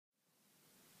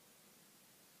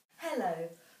go.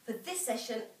 For this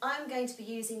session, I'm going to be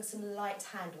using some light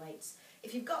hand weights.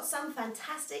 If you've got some,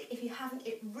 fantastic. If you haven't,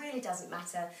 it really doesn't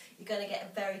matter. You're going to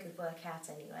get a very good workout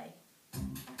anyway.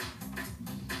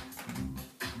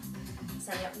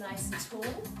 Standing up nice and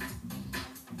tall.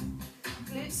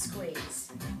 Glute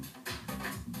squeeze.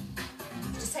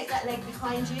 Just take that leg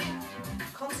behind you,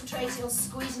 concentrating on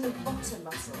squeezing the bottom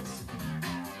muscles.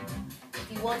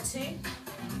 If you want to,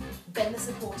 bend the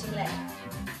supporting leg.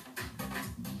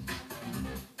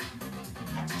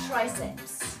 And to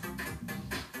triceps.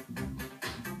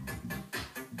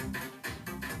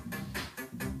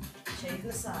 Show you from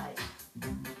the side.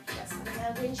 That's coming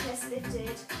out in, chest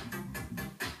lifted.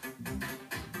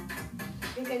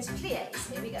 We're going to plies.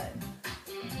 Here we go.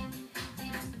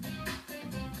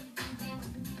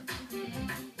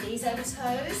 Knees over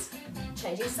toes,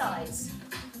 changing sides.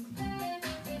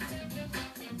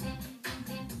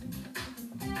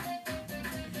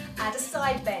 Add a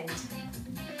side bend.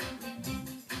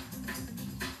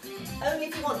 Only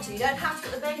if you want to. You don't have to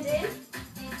put the bend in.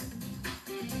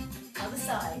 Other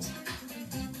side.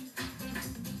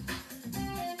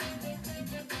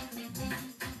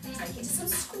 Take it to some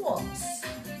squats.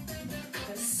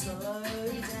 Go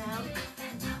slowly down.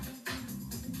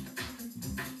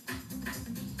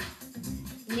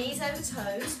 Knees over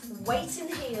toes, weight in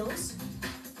heels,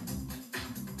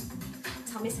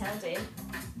 tummy's held in.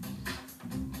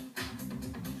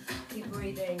 Keep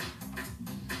breathing.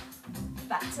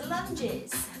 Back to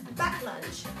lunges, back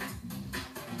lunge.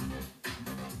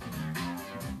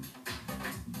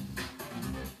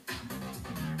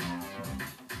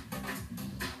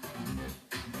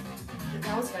 Keep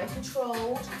that one's very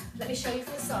controlled. Let me show you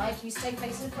from the side. You stay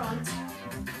facing the front.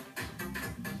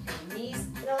 Knees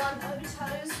in a line over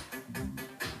toes.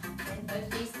 Bend both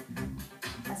knees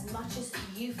as much as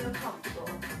you feel comfortable.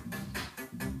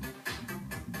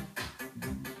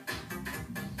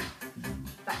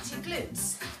 Back to your glutes.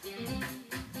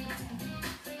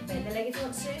 Bend the leg if you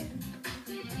want to.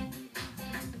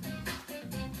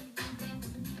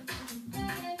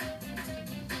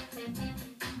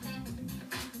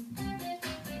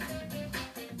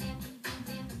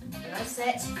 Nice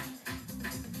set.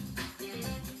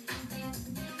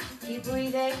 Keep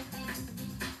breathing.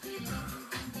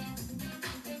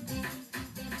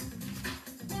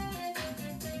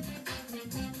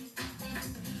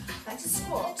 Back to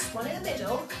squats, one in the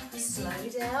middle, slowly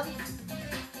down.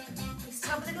 This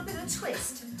time with a little bit of a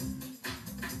twist.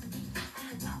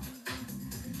 And up.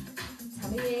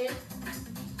 Tummy in.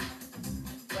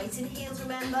 Weight in heels,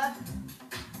 remember.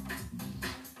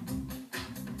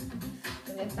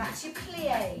 And then back to your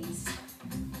plies.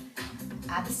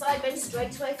 Add the side bend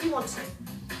straight away if you want to.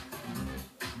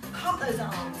 Pump those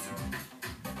arms.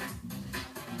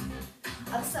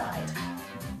 Other side.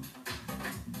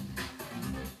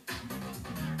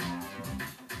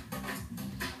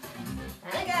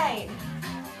 And again.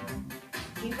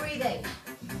 Keep breathing.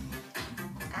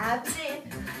 Abs in.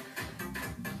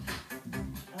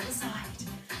 Other side.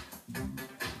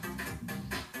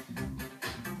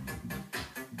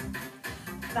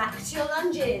 Back to your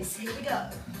lunges. Here we go.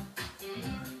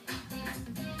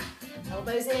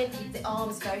 Elbows in, keep the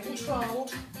arms very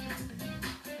controlled.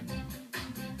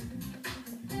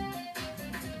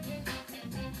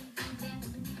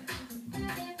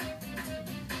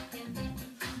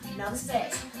 Another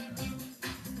set.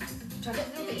 Try to get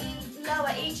a little bit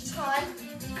lower each time.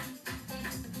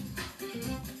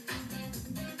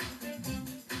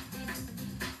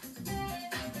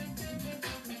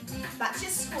 Back to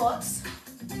your squats.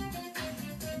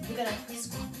 We're going to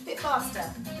squat a bit faster.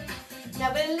 Now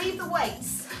we're going to leave the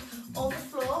weights on the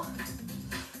floor,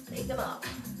 pick them up.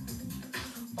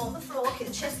 On the floor, keep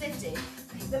the chest lifted,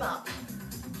 pick them up.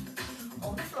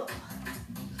 On the floor,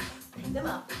 pick them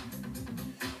up.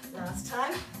 Last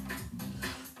time,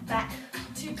 back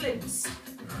to glutes.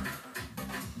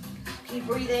 Keep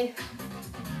breathing.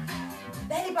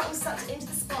 Belly button sucked into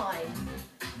the spine.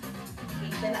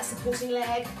 Keep then that supporting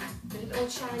leg, a little bit more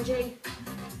challenging.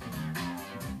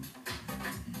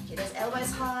 Keep those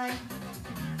elbows high.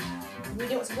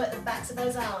 Really want to work the backs of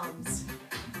those arms.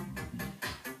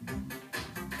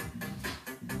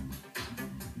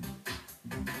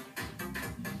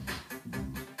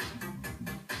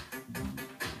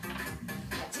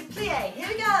 Back to plie. Here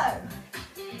we go.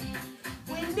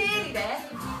 We're nearly there.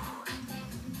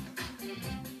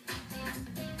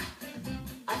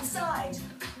 Other side.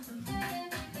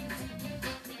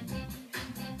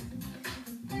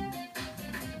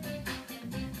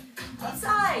 Other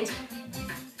side.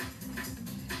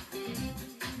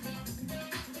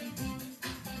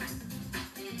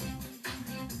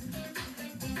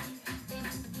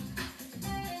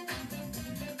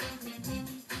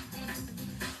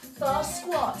 Fast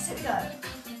squats, here we go.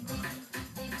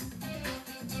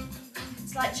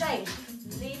 Slight change,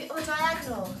 leave it on the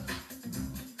diagonal.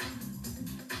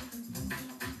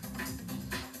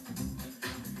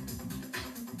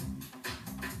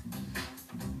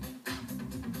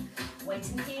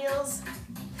 Weight in heels,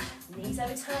 knees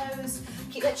over toes,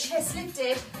 keep that chest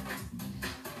lifted.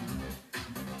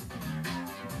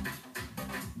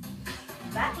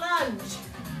 Back lunge.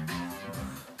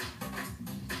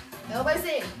 Elbows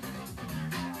in.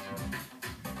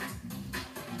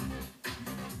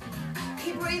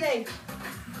 Keep breathing.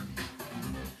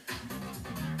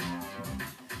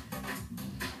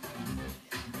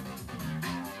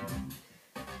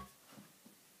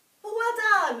 Well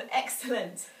done.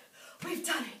 Excellent. We've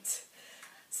done it.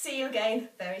 See you again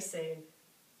very soon.